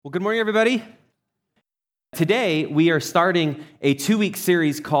Well, good morning, everybody. Today, we are starting a 2-week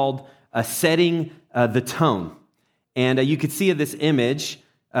series called Setting the Tone. And you can see this image.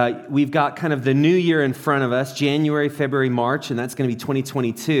 We've got kind of the new year in front of us, January, February, March, and that's going to be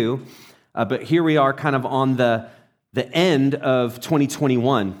 2022. But here we are kind of on the end of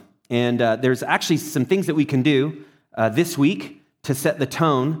 2021. And there's actually some things that we can do this week to set the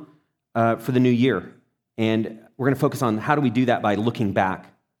tone for the new year. And we're going to focus on how do we do that by looking back.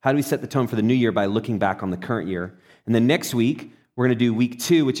 How do we set the tone for the new year by looking back on the current year? And then next week, we're going to do week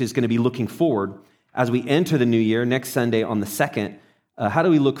 2, which is going to be looking forward. As we enter the new year, next Sunday on the 2nd, how do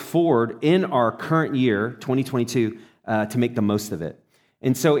we look forward in our current year, 2022, to make the most of it?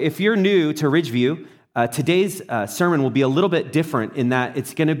 And so if you're new to Ridgeview, today's sermon will be a little bit different in that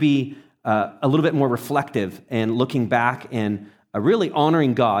it's going to be a little bit more reflective and looking back and really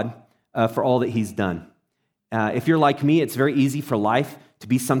honoring God for all that He's done. If you're like me, it's very easy for life to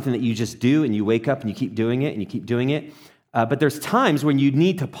be something that you just do and you wake up and you keep doing it and you keep doing it. But there's times when you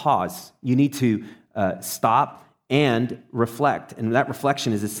need to pause. You need to stop and reflect. And that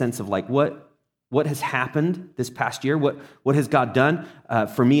reflection is a sense of like, what has happened this past year? What has God done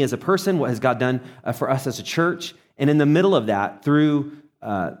for me as a person? What has God done for us as a church? And in the middle of that, through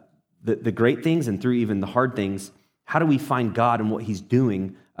the great things and through even the hard things, how do we find God and what He's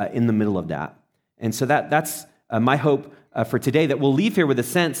doing in the middle of that? And so that's my hope for today, that we'll leave here with a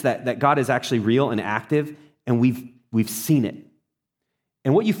sense that God is actually real and active, and we've seen it.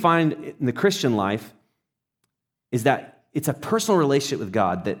 And what you find in the Christian life is that it's a personal relationship with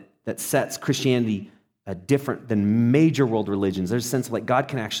God that sets Christianity different than major world religions. There's a sense of like God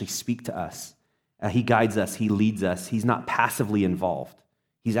can actually speak to us. He guides us. He leads us. He's not passively involved.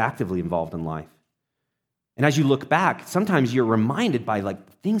 He's actively involved in life. And as you look back, sometimes you're reminded by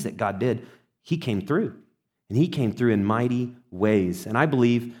like things that God did. He came through. And He came through in mighty ways. And I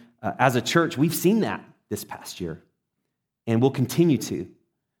believe as a church, we've seen that this past year. And we'll continue to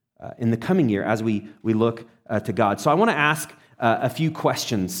in the coming year as we look to God. So I want to ask a few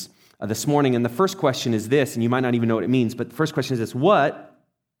questions this morning. And the first question is this, and you might not even know what it means, but the first question is this: what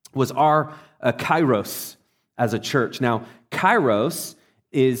was our kairos as a church? Now, kairos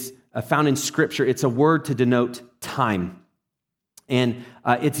is found in Scripture. It's a word to denote time. And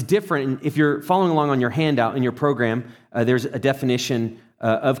it's different. If you're following along on your handout in your program, there's a definition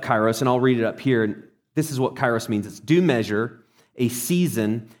of kairos, and I'll read it up here. This is what kairos means. It's due measure, a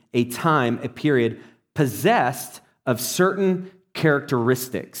season, a time, a period, possessed of certain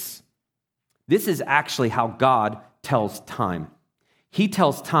characteristics. This is actually how God tells time. He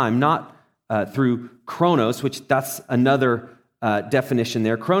tells time not through chronos, which that's another definition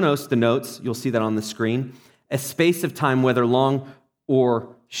there. Chronos denotes, you'll see that on the screen, a space of time, whether long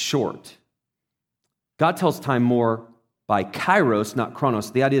or short. God tells time more by kairos, not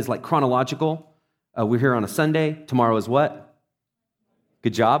chronos. The idea is like chronological. We're here on a Sunday. Tomorrow is what?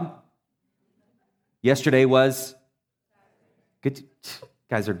 Good job. Yesterday was? Good.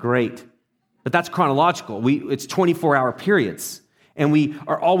 Guys are great. But that's chronological. It's 24-hour periods. And we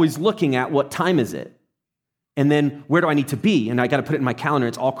are always looking at what time is it? And then where do I need to be? And I got to put it in my calendar.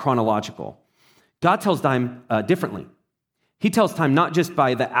 It's all chronological. God tells time differently. He tells time not just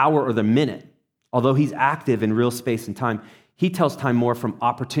by the hour or the minute, although He's active in real space and time. He tells time more from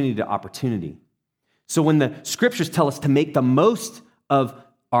opportunity to opportunity. So when the Scriptures tell us to make the most of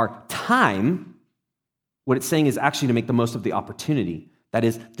our time, what it's saying is actually to make the most of the opportunity. That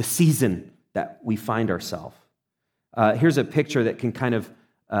is the season that we find ourselves. Here's a picture that can kind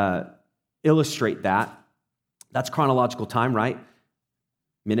of illustrate that. That's chronological time, right?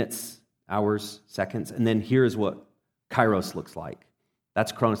 Minutes, hours, seconds. And then here's what kairos looks like.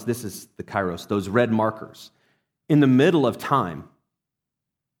 That's chronos. This is the kairos, those red markers. In the middle of time,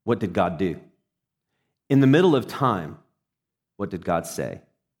 what did God do? In the middle of time, what did God say?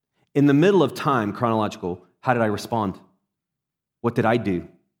 In the middle of time, chronological, how did I respond? What did I do?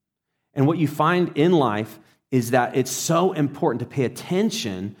 And what you find in life is that it's so important to pay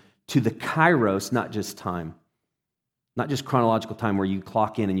attention to the kairos, not just time. Not just chronological time where you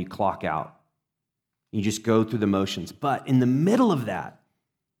clock in and you clock out. You just go through the motions. But in the middle of that,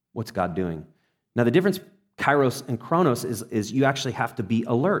 what's God doing? Now, the difference, kairos and chronos, is you actually have to be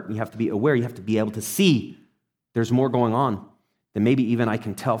alert. You have to be aware. You have to be able to see there's more going on than maybe even I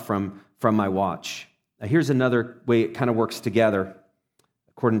can tell from my watch. Now, here's another way it kind of works together.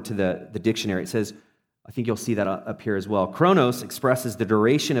 According to the dictionary, it says, I think you'll see that up here as well. Chronos expresses the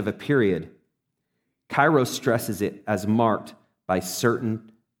duration of a period. Kairos stresses it as marked by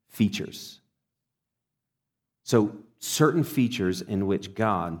certain features. So certain features in which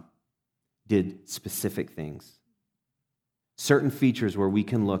God did specific things. certain features where we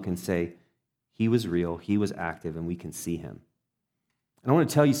can look and say, he was real, he was active, and we can see him. And I want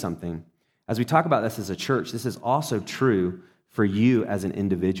to tell you something. As we talk about this as a church, this is also true for you as an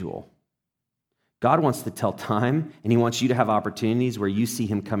individual. God wants to tell time, and he wants you to have opportunities where you see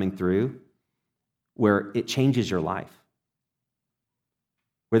him coming through, where it changes your life,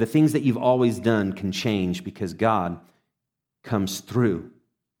 where the things that you've always done can change because God comes through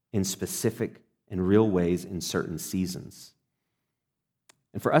in specific and real ways in certain seasons.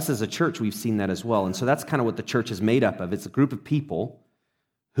 And for us as a church, we've seen that as well. And so that's kind of what the church is made up of. It's a group of people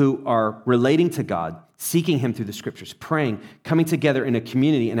who are relating to God, seeking him through the scriptures, praying, coming together in a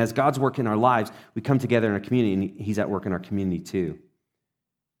community. And as God's work in our lives, we come together in a community, and he's at work in our community too.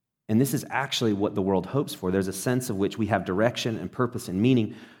 And this is actually what the world hopes for. There's a sense of which we have direction and purpose and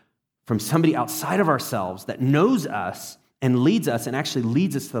meaning from somebody outside of ourselves that knows us and leads us and actually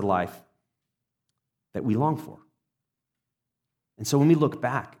leads us to the life that we long for. And so when we look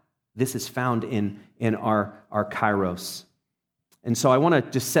back, this is found in our kairos. And so I want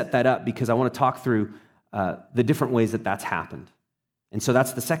to just set that up because I want to talk through the different ways that that's happened. And so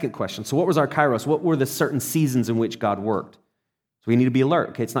that's the second question. So what was our kairos? What were the certain seasons in which God worked? So we need to be alert.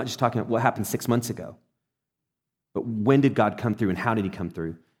 Okay, it's not just talking about what happened 6 months ago, but when did God come through and how did he come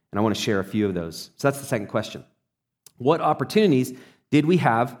through? And I want to share a few of those. So that's the second question. What opportunities did we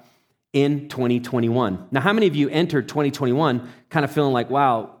have in 2021? Now, how many of you entered 2021 kind of feeling like,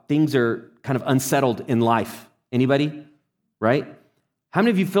 wow, things are kind of unsettled in life? Anybody? Right? How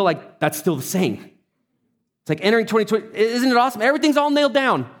many of you feel like that's still the same? It's like entering 2020, isn't it awesome? Everything's all nailed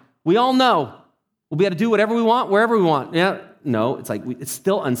down. We all know. We'll be able to do whatever we want, wherever we want. Yeah, no, it's like it's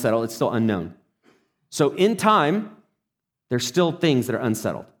still unsettled. It's still unknown. So in time, there's still things that are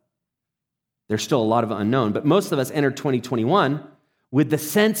unsettled. There's still a lot of unknown, but most of us entered 2021 with the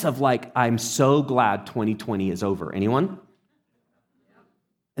sense of like, I'm so glad 2020 is over. Anyone?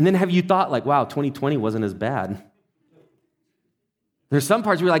 And then have you thought like, wow, 2020 wasn't as bad? There's some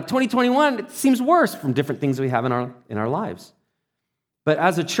parts where you're like, 2021, it seems worse from different things we have in our lives. But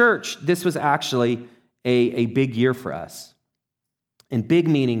as a church, this was actually a big year for us. And big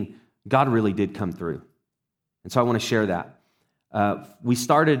meaning God really did come through. And so I want to share that. We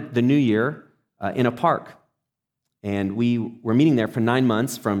started the new year in a park. And we were meeting there for 9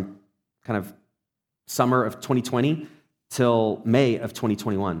 months from kind of summer of 2020 till May of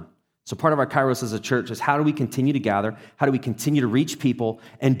 2021. So part of our kairos as a church is how do we continue to gather? How do we continue to reach people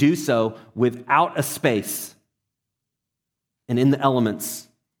and do so without a space and in the elements?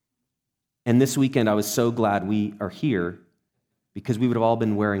 And this weekend, I was so glad we are here because we would have all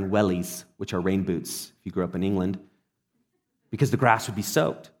been wearing wellies, which are rain boots if you grew up in England, because the grass would be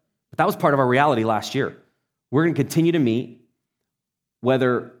soaked. But that was part of our reality last year. We're going to continue to meet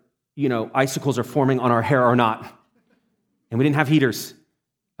whether, icicles are forming on our hair or not. And we didn't have heaters.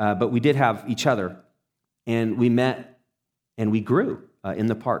 But we did have each other, and we met, and we grew in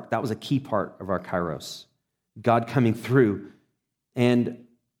the park. That was a key part of our kairos, God coming through. And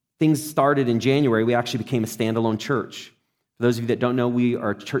things started in January. We actually became a standalone church. For those of you that don't know, we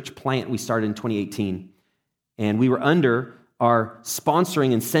are a church plant. We started in 2018, and we were under our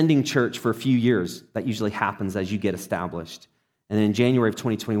sponsoring and sending church for a few years. That usually happens as you get established. And then in January of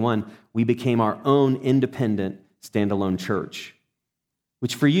 2021, we became our own independent standalone church,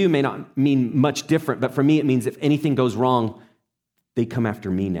 which for you may not mean much different, but for me it means if anything goes wrong, they come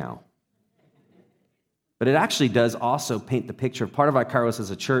after me now. But it actually does also paint the picture of part of our kairos as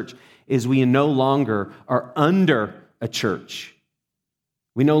a church is we no longer are under a church.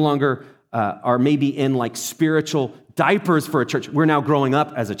 We no longer are maybe in like spiritual diapers for a church. We're now growing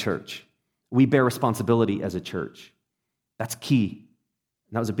up as a church. We bear responsibility as a church. That's key.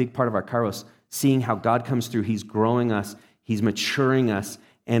 And that was a big part of our kairos, seeing how God comes through. He's growing us. He's maturing us,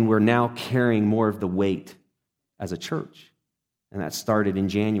 and we're now carrying more of the weight as a church. And that started in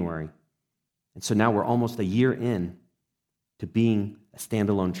January. And so now we're almost a year in to being a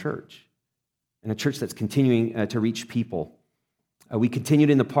standalone church, and a church that's continuing to reach people. We continued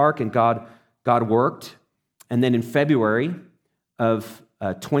in the park, and God worked. And then in February of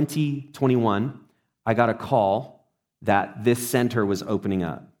 2021, I got a call that this center was opening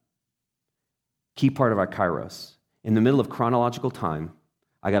up. Key part of our kairos. In the middle of chronological time,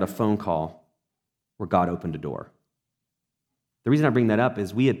 I got a phone call where God opened a door. The reason I bring that up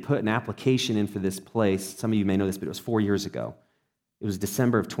is we had put an application in for this place. Some of you may know this, but it was 4 years ago. It was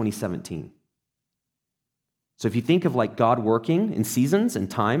December of 2017. So if you think of like God working in seasons and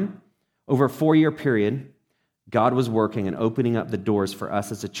time, over a 4-year period, God was working and opening up the doors for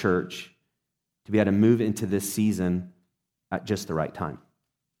us as a church to be able to move into this season at just the right time.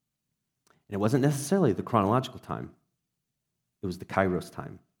 And it wasn't necessarily the chronological time. It was the Kairos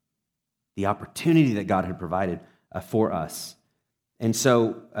time, the opportunity that God had provided for us. And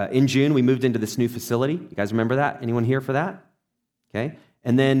so in June, we moved into this new facility. You guys remember that? Anyone here for that? Okay.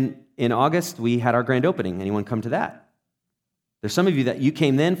 And then in August, we had our grand opening. Anyone come to that? There's some of you that you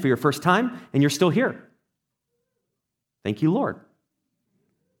came then for your first time, and you're still here. Thank you, Lord.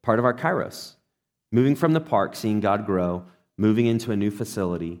 Part of our Kairos. Moving from the park, seeing God grow, moving into a new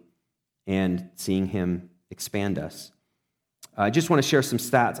facility, and seeing him expand us. I just want to share some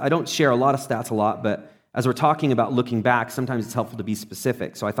stats. I don't share a lot of stats a lot, but as we're talking about looking back, sometimes it's helpful to be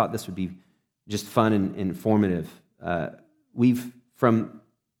specific. So I thought this would be just fun and informative. From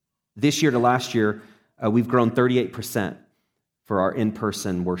this year to last year, we've grown 38% for our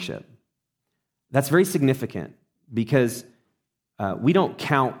in-person worship. That's very significant because we don't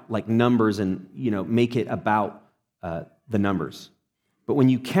count like numbers and make it about the numbers. But when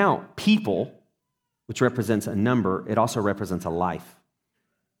you count people, which represents a number, it also represents a life.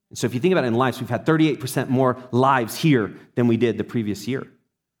 And so if you think about it in lives, we've had 38% more lives here than we did the previous year.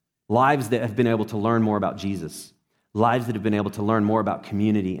 Lives that have been able to learn more about Jesus. Lives that have been able to learn more about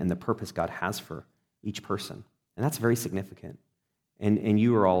community and the purpose God has for each person. And that's very significant. And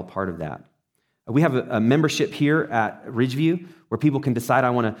you are all a part of that. We have a membership here at Ridgeview where people can decide,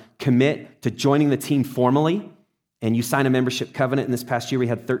 I want to commit to joining the team formally. And you sign a membership covenant. And this past year, we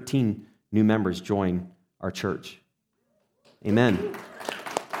had 13 new members join our church. Amen.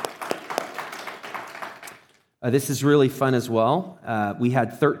 This is really fun as well. We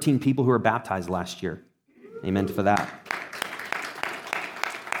had 13 people who were baptized last year. Amen for that.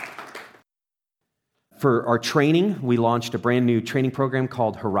 For our training, we launched a brand new training program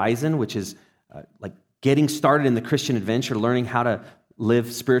called Horizon, which is like getting started in the Christian adventure, learning how to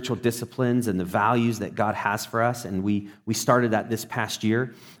live spiritual disciplines and the values that God has for us. And we started that this past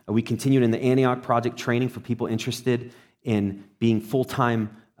year. We continued in the Antioch Project training for people interested in being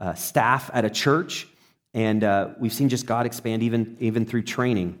full-time staff at a church. And we've seen just God expand even through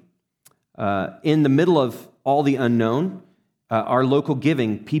training. In the middle of all the unknown, our local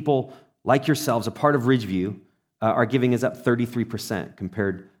giving, people like yourselves, a part of Ridgeview, our giving is up 33%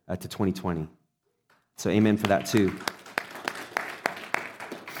 compared to 2020. So amen for that too.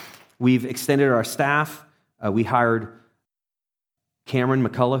 We've extended our staff. We hired Cameron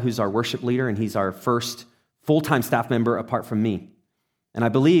McCullough, who's our worship leader, and he's our first full-time staff member apart from me. And I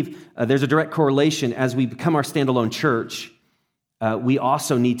believe there's a direct correlation as we become our standalone church. We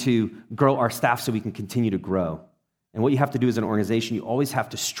also need to grow our staff so we can continue to grow. And what you have to do as an organization, you always have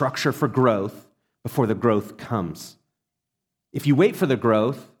to structure for growth before the growth comes. If you wait for the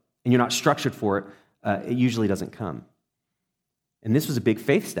growth and you're not structured for it, it usually doesn't come. And this was a big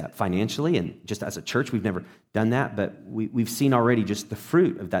faith step financially, and just as a church, we've never done that, but we've seen already just the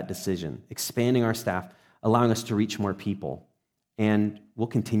fruit of that decision, expanding our staff, allowing us to reach more people. And we'll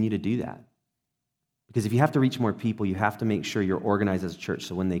continue to do that. Because if you have to reach more people, you have to make sure you're organized as a church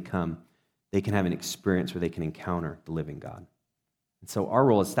so when they come, they can have an experience where they can encounter the living God. And so our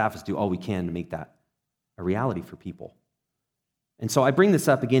role as staff is to do all we can to make that a reality for people. And so I bring this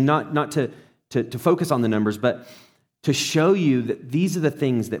up again, not to focus on the numbers, but to show you that these are the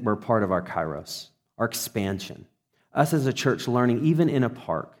things that were part of our Kairos, our expansion. Us as a church learning, even in a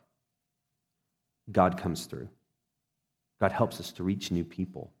park, God comes through. God helps us to reach new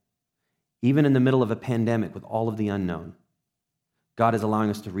people. Even in the middle of a pandemic with all of the unknown, God is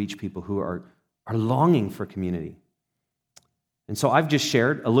allowing us to reach people who are longing for community. And so I've just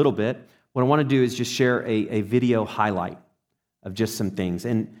shared a little bit. What I want to do is just share a video highlight of just some things.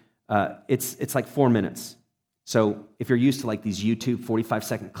 And it's like 4 minutes. So if you're used to like these YouTube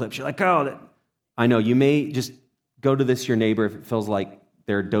 45-second clips, you're like, oh, I know, you may just go to your neighbor if it feels like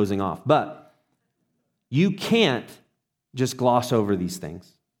they're dozing off. But you can't just gloss over these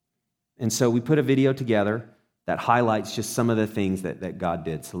things. And so we put a video together that highlights just some of the things that God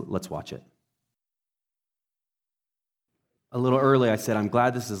did. So let's watch it. A little early, I said, I'm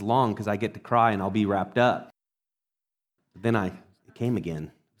glad this is long because I get to cry and I'll be wrapped up. But then it came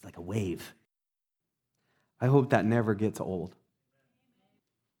again. It's like a wave. I hope that never gets old.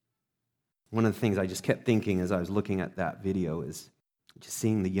 One of the things I just kept thinking as I was looking at that video is just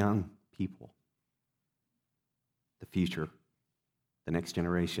seeing the young people, the future, the next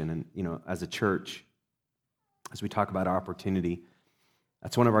generation. And, as a church, as we talk about our opportunity,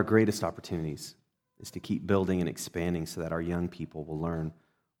 that's one of our greatest opportunities, is to keep building and expanding so that our young people will learn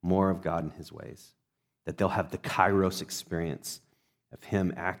more of God and his ways, that they'll have the Kairos experience of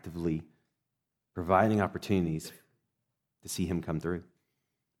him actively providing opportunities to see him come through.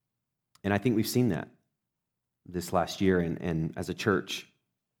 And I think we've seen that this last year, and as a church,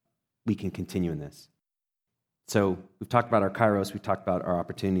 we can continue in this. So we've talked about our kairos, we've talked about our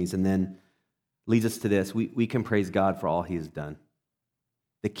opportunities, and then leads us to this. We can praise God for all he has done.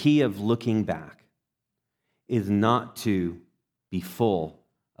 The key of looking back is not to be full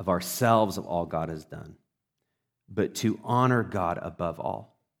of ourselves, of all God has done, but to honor God above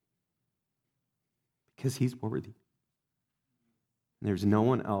all, because he's worthy. And there's no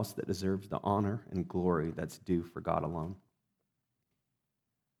one else that deserves the honor and glory that's due for God alone.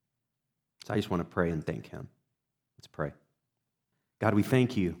 So I just want to pray and thank him. Let's pray. God, we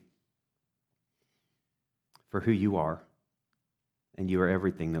thank you for who you are, and you are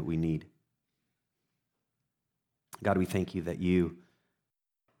everything that we need. God, we thank you that you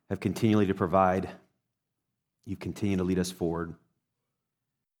have continually to provide. You continue to lead us forward.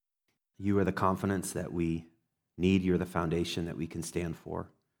 You are the confidence that we need. You're the foundation that we can stand for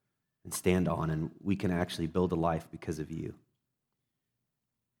and stand on, and we can actually build a life because of you.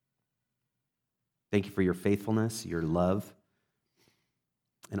 Thank you for your faithfulness, your love,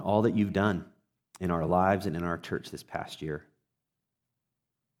 and all that you've done in our lives and in our church this past year.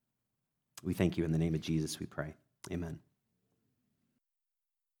 We thank you in the name of Jesus, we pray. Amen.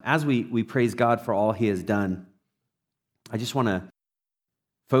 As we praise God for all he has done, I just want to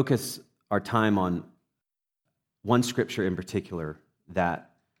focus our time on one scripture in particular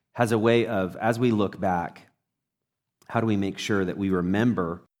that has a way of, as we look back, how do we make sure that we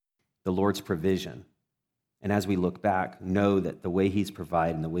remember the Lord's provision? And as we look back, know that the way he's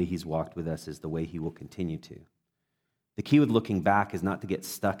provided and the way he's walked with us is the way he will continue to. The key with looking back is not to get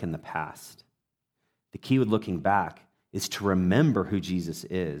stuck in the past. The key with looking back is to remember who Jesus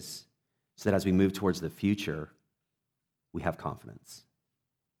is, so that as we move towards the future, we have confidence.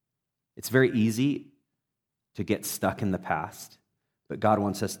 It's very easy to get stuck in the past, but God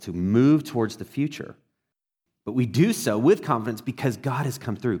wants us to move towards the future. But we do so with confidence because God has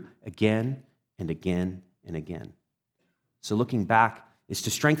come through again and again and again. So looking back is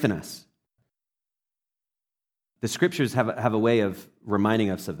to strengthen us. The scriptures have a way of reminding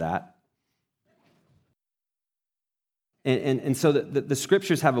us of that. And so the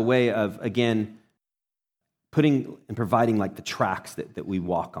scriptures have a way of, again, putting and providing like the tracks that we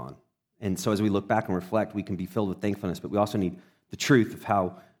walk on. And so as we look back and reflect, we can be filled with thankfulness, but we also need the truth of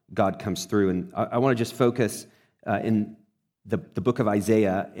how God comes through. And I want to just focus in the book of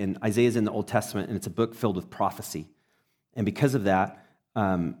Isaiah. And Isaiah is in the Old Testament, and it's a book filled with prophecy. And because of that,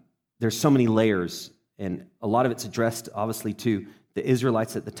 there's so many layers, and a lot of it's addressed, obviously, to the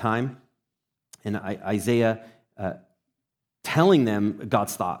Israelites at the time. And Isaiah telling them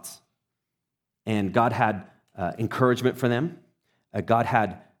God's thoughts. And God had encouragement for them. God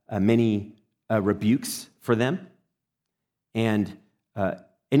had many rebukes for them. And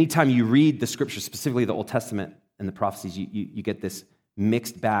anytime you read the scriptures, specifically the Old Testament and the prophecies, you get this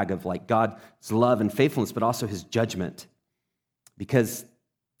mixed bag of like God's love and faithfulness, but also his judgment. Because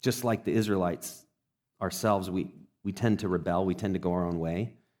just like the Israelites ourselves, we tend to rebel, we tend to go our own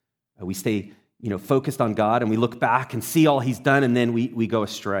way. We stay focused on God, and we look back and see all he's done, and then we go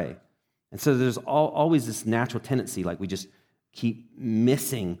astray. And so there's always this natural tendency, like we just keep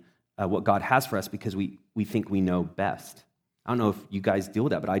missing what God has for us because we think we know best. I don't know if you guys deal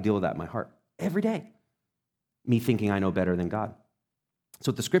with that, but I deal with that in my heart every day. Me thinking I know better than God.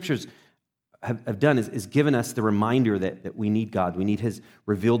 So what the scriptures have done is given us the reminder that we need God. We need his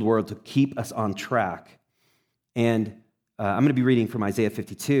revealed word to keep us on track. And I'm going to be reading from Isaiah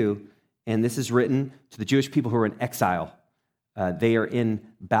 52, and this is written to the Jewish people who are in exile. They are in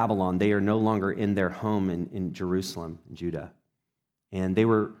Babylon. They are no longer in their home in Jerusalem, in Judah. And they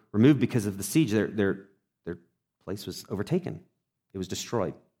were removed because of the siege. Their place was overtaken. It was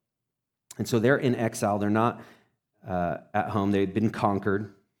destroyed. And so they're in exile. They're not at home. They had been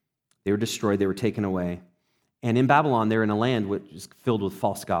conquered. They were destroyed. They were taken away. And in Babylon, they're in a land which is filled with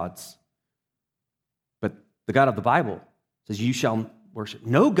false gods. But the God of the Bible says, you shall worship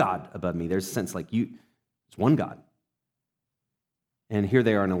no God above me. There's a sense like it's one God. And here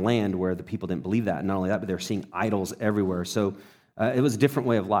they are in a land where the people didn't believe that. And not only that, but they're seeing idols everywhere. So it was a different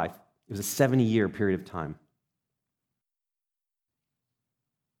way of life. It was a 70-year period of time.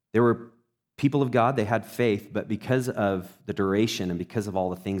 There were people of God, they had faith, but because of the duration and because of all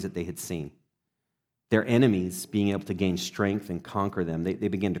the things that they had seen, their enemies being able to gain strength and conquer them, they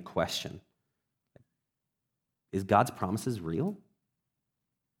began to question, is God's promises real?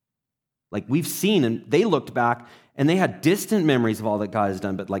 Like we've seen, and they looked back, and they had distant memories of all that God has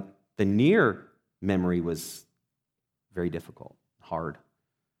done, but like the near memory was very difficult, hard,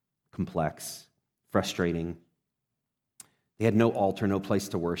 complex, frustrating. They had no altar, no place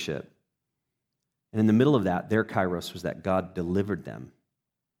to worship. And in the middle of that, their kairos was that God delivered them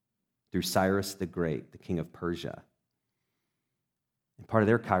through Cyrus the Great, the king of Persia. And part of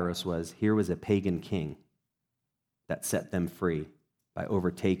their kairos was, here was a pagan king that set them free by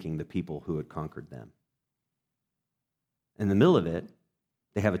overtaking the people who had conquered them. In the middle of it,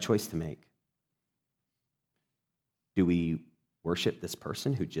 they have a choice to make. Do we worship this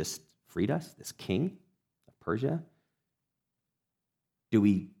person who just freed us, this king of Persia? Do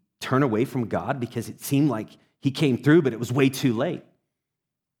we turn away from God because it seemed like he came through, but it was way too late?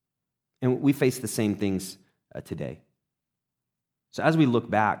 And we face the same things today. So as we look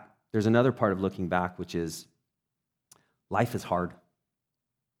back, there's another part of looking back, which is life is hard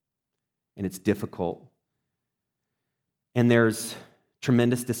and it's difficult. And there's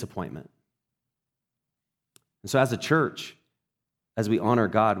tremendous disappointment. And so as a church, as we honor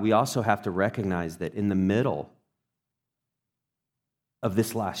God, we also have to recognize that in the middle of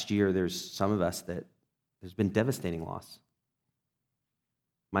this last year, there's some of us that there's been devastating loss.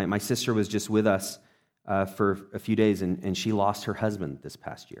 My sister was just with us for a few days, and she lost her husband this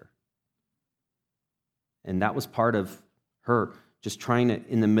past year. And that was part of her just trying to,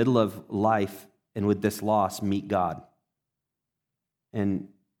 in the middle of life and with this loss, meet God. And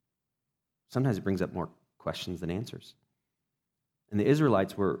sometimes it brings up more questions than answers. And the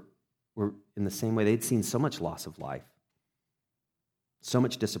Israelites were in the same way. They'd seen so much loss of life, so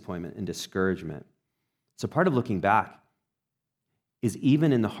much disappointment and discouragement. So part of looking back is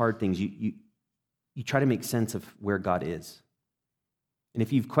even in the hard things, you try to make sense of where God is. And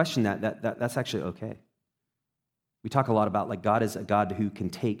if you've questioned that's actually okay. We talk a lot about like God is a God who can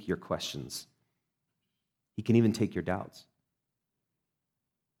take your questions. He can even take your doubts.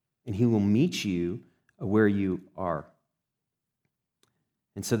 And he will meet you where you are.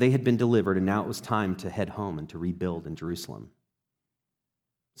 And so they had been delivered, and now it was time to head home and to rebuild in Jerusalem.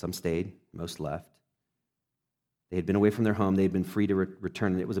 Some stayed, most left. They had been away from their home. They had been free to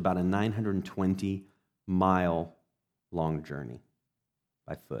return, and it was about a 920-mile-long journey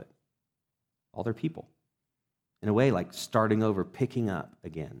by foot. All their people. In a way, like starting over, picking up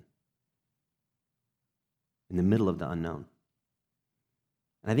again in the middle of the unknown.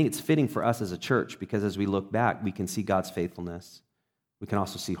 And I think it's fitting for us as a church because as we look back, we can see God's faithfulness. We can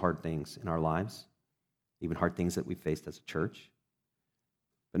also see hard things in our lives, even hard things that we faced as a church.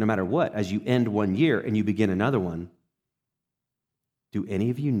 But no matter what, as you end one year and you begin another one, do any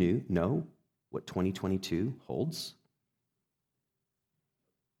of you know what 2022 holds?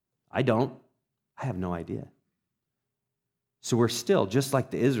 I don't. I have no idea. So we're still, just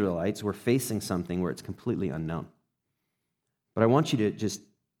like the Israelites, we're facing something where it's completely unknown. But I want you to just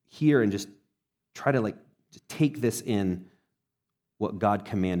hear and just try to take this in what God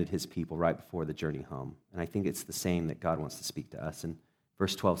commanded his people right before the journey home. And I think it's the same that God wants to speak to us. And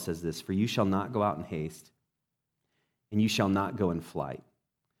verse 12 says this, "For you shall not go out in haste, and you shall not go in flight.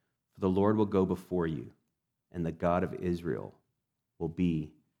 For the Lord will go before you, and the God of Israel will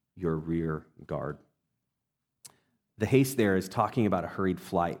be your rear guard." The haste there is talking about a hurried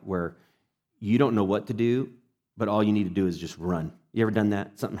flight where you don't know what to do, but all you need to do is just run. You ever done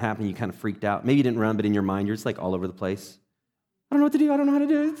that? Something happened, you kind of freaked out. Maybe you didn't run, but in your mind, you're just like all over the place. I don't know what to do. I don't know how to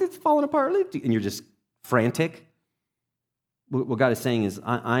do it. It's falling apart. And you're just frantic. What God is saying is,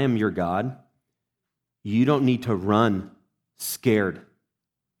 I am your God. You don't need to run scared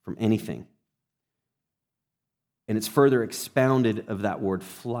from anything. And it's further expounded of that word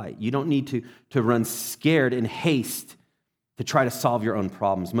flight. You don't need to run scared in haste to try to solve your own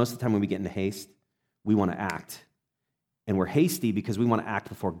problems. Most of the time when we get into haste, we want to act. And we're hasty because we want to act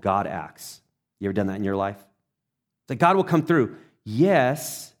before God acts. You ever done that in your life? It's like God will come through.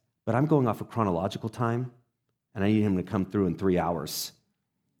 Yes, but I'm going off of chronological time, and I need him to come through in 3 hours.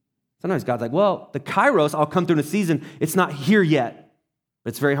 Sometimes God's like, well, the Kairos, I'll come through in a season. It's not here yet.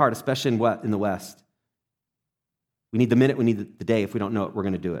 But it's very hard, especially in the West. We need the minute, we need the day. If we don't know it, we're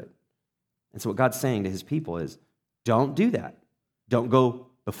going to do it. And so what God's saying to his people is, don't do that. Don't go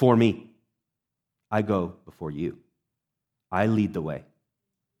before me. I go before you. I lead the way.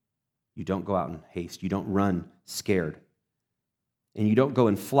 You don't go out in haste. You don't run scared. And you don't go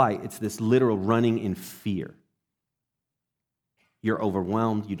in flight. It's this literal running in fear. You're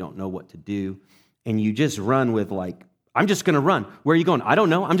overwhelmed. You don't know what to do. And you just run with I'm just going to run. Where are you going? I don't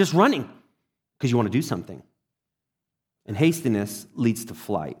know. I'm just running because you want to do something. And hastiness leads to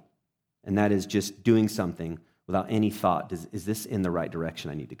flight. And that is just doing something without any thought. Is this in the right direction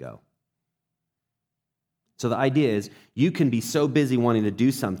I need to go? So the idea is you can be so busy wanting to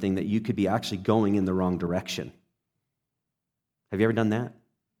do something that you could be actually going in the wrong direction. Have you ever done that?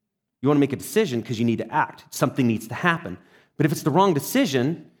 You want to make a decision because you need to act. Something needs to happen. But if it's the wrong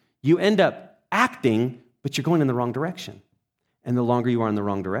decision, you end up acting, but you're going in the wrong direction. And the longer you are in the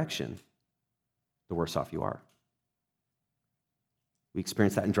wrong direction, the worse off you are. We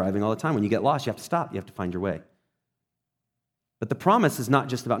experience that in driving all the time. When you get lost, you have to stop. You have to find your way. But the promise is not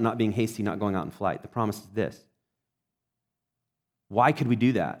just about not being hasty, not going out in flight. The promise is this. Why could we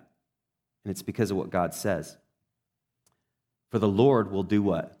do that? And it's because of what God says. For the Lord will do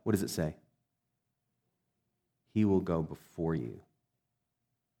what? What does it say? He will go before you.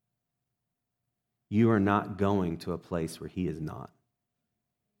 You are not going to a place where he is not.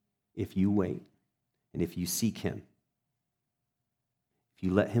 If you wait and if you seek him, if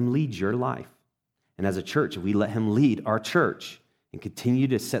you let him lead your life, and as a church, if we let him lead our church and continue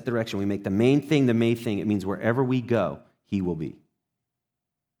to set the direction, we make the main thing, it means wherever we go, he will be.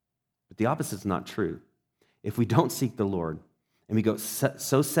 But the opposite is not true. If we don't seek the Lord and we go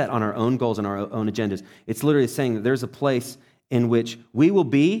so set on our own goals and our own agendas, it's literally saying that there's a place in which we will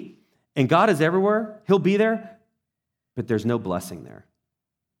be, and God is everywhere. He'll be there, but there's no blessing there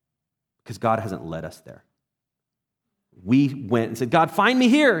because God hasn't led us there. We went and said, God, find me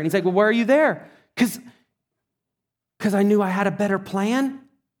here. And he's like, well, where are you there? Because I knew I had a better plan.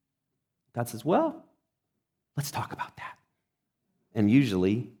 God says, well, let's talk about that. And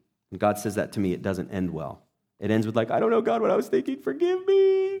usually, when God says that to me, it doesn't end well. It ends with like, I don't know, God, what I was thinking. Forgive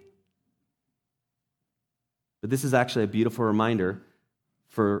me. But this is actually a beautiful reminder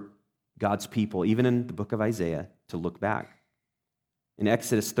for God's people, even in the book of Isaiah, to look back. In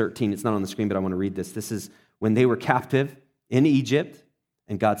Exodus 13, it's not on the screen, but I want to read this. This is when they were captive in Egypt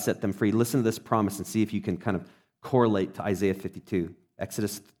and God set them free. Listen to this promise and see if you can kind of correlate to Isaiah 52.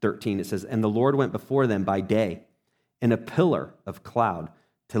 Exodus 13, it says, and the Lord went before them by day in a pillar of cloud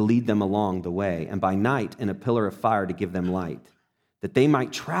to lead them along the way, and by night in a pillar of fire to give them light, that they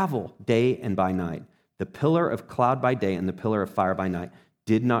might travel day and by night. The pillar of cloud by day and the pillar of fire by night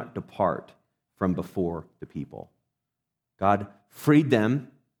did not depart from before the people. God freed them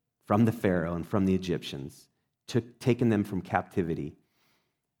from the Pharaoh and from the Egyptians, taken them from captivity.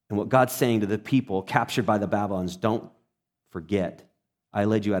 And what God's saying to the people captured by the Babylons, don't forget, I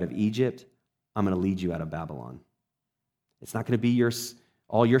led you out of Egypt, I'm going to lead you out of Babylon. It's not going to be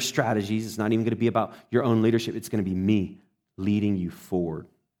all your strategies. It's not even going to be about your own leadership. It's going to be me leading you forward.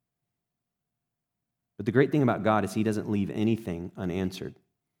 But the great thing about God is he doesn't leave anything unanswered.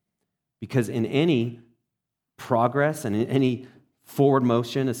 Because in any progress and in any forward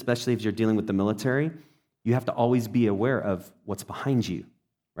motion, especially if you're dealing with the military, you have to always be aware of what's behind you,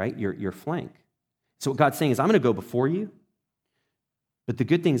 right? Your flank. So what God's saying is, I'm going to go before you. But the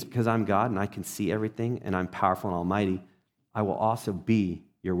good thing is because I'm God and I can see everything and I'm powerful and almighty, I will also be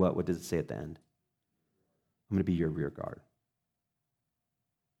your what? What does it say at the end? I'm going to be your rear guard.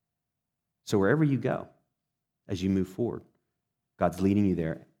 So wherever you go, as you move forward, God's leading you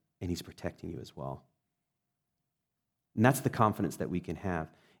there and he's protecting you as well. And that's the confidence that we can have.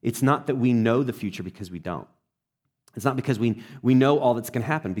 It's not that we know the future because we don't. It's not because we know all that's going to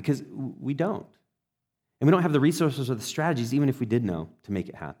happen, because we don't. And we don't have the resources or the strategies, even if we did know, to make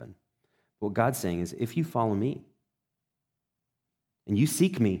it happen. What God's saying is, if you follow me, and you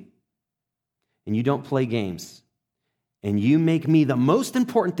seek me, and you don't play games, and you make me the most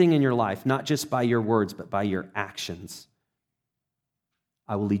important thing in your life, not just by your words, but by your actions,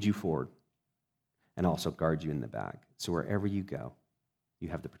 I will lead you forward and also guard you in the back. So wherever you go, you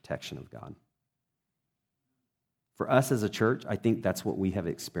have the protection of God. For us as a church, I think that's what we have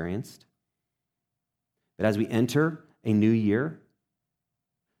experienced. But as we enter a new year,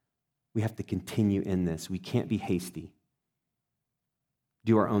 we have to continue in this. We can't be hasty,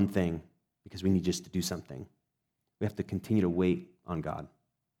 do our own thing because we need just to do something. We have to continue to wait on God.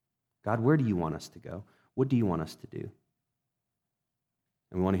 God, where do you want us to go? What do you want us to do?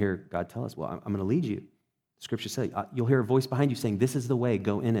 And we want to hear God tell us, well, I'm going to lead you. Scripture says, you'll hear a voice behind you saying, this is the way,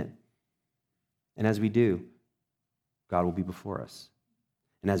 go in it. And as we do, God will be before us.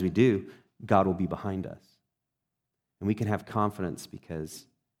 And as we do, God will be behind us. And we can have confidence because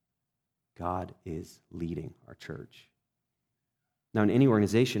God is leading our church. Now, in any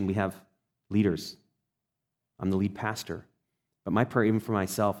organization, we have leaders. I'm the lead pastor. But my prayer, even for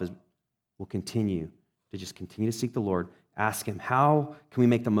myself, is we'll continue to seek the Lord, ask him, how can we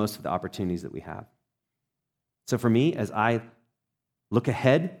make the most of the opportunities that we have? So for me, as I look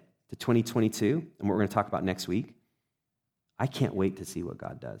ahead to 2022 and what we're going to talk about next week, I can't wait to see what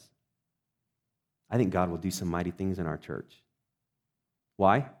God does. I think God will do some mighty things in our church.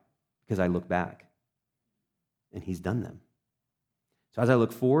 Why? Because I look back, and he's done them. So as I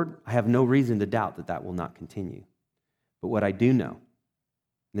look forward, I have no reason to doubt that that will not continue. But what I do know, and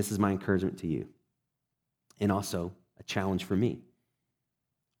this is my encouragement to you, and also a challenge for me,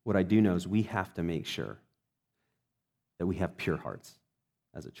 what I do know is we have to make sure that we have pure hearts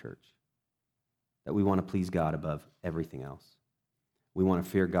as a church, that we want to please God above everything else. We want to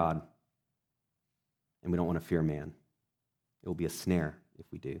fear God, and we don't want to fear man. It will be a snare if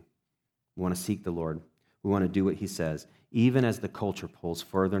we do. We want to seek the Lord. We want to do what he says, even as the culture pulls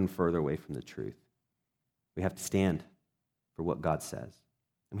further and further away from the truth. We have to stand for what God says,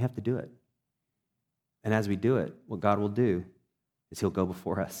 and we have to do it. And as we do it, what God will do is he'll go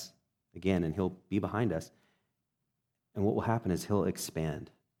before us again, and he'll be behind us. And what will happen is he'll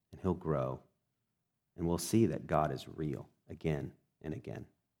expand, and he'll grow, and we'll see that God is real again and again.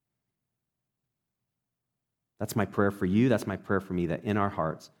 That's my prayer for you. That's my prayer for me, that in our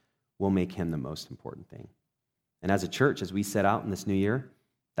hearts, we'll make him the most important thing. And as a church, as we set out in this new year,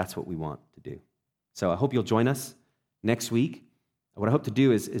 that's what we want to do. So I hope you'll join us next week. What I hope to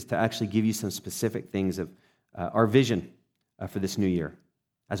do is to actually give you some specific things of our vision for this new year.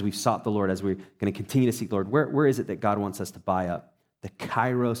 As we've sought the Lord, as we're going to continue to seek the Lord, where is it that God wants us to buy up the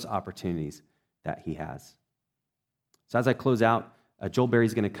kairos opportunities that he has? So as I close out, Joel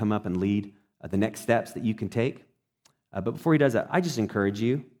Berry's going to come up and lead the next steps that you can take. But before he does that, I just encourage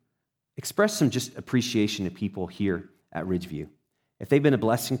you, express some just appreciation to people here at Ridgeview. If they've been a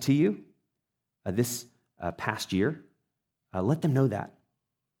blessing to you this past year, let them know that.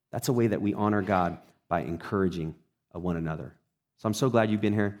 That's a way that we honor God, by encouraging one another. So I'm so glad you've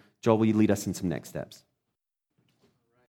been here. Joel, will you lead us in some next steps?